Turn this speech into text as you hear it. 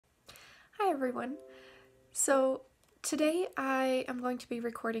everyone. So today I am going to be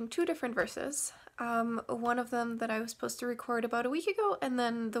recording two different verses. One of them that I was supposed to record about a week ago, and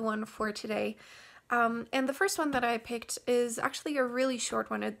then the one for today. And the first one that I picked is actually a really short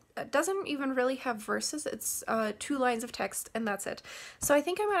one. It doesn't even really have verses. It's 2 lines of text and that's it. So I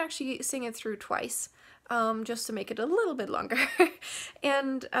think I might actually sing it through twice, just to make it a little bit longer.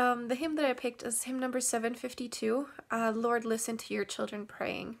 And the hymn that I picked is hymn number 752, Lord, Listen to Your Children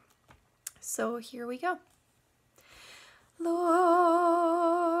Praying. So here we go.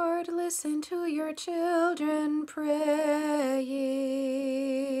 Lord, listen to your children praying.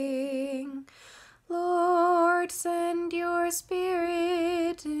 Lord, send your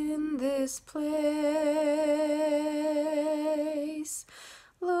Spirit in this place.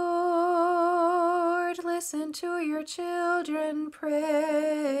 Lord, listen to your children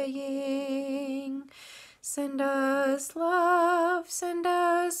praying. Send us love, send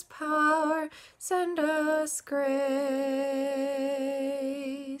us power, send us grace.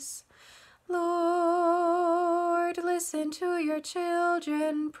 Lord, listen to your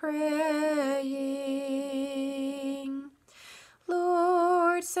children praying.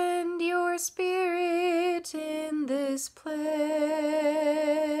 Lord, send your Spirit in this place.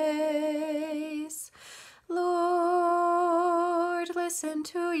 Lord, listen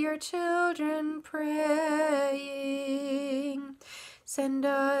to your children praying. Send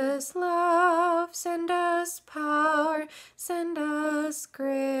us love, send us power, send us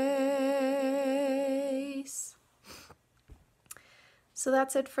grace. So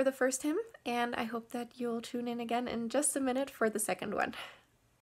that's it for the first hymn, and I hope that you'll tune in again in just a minute for the second one.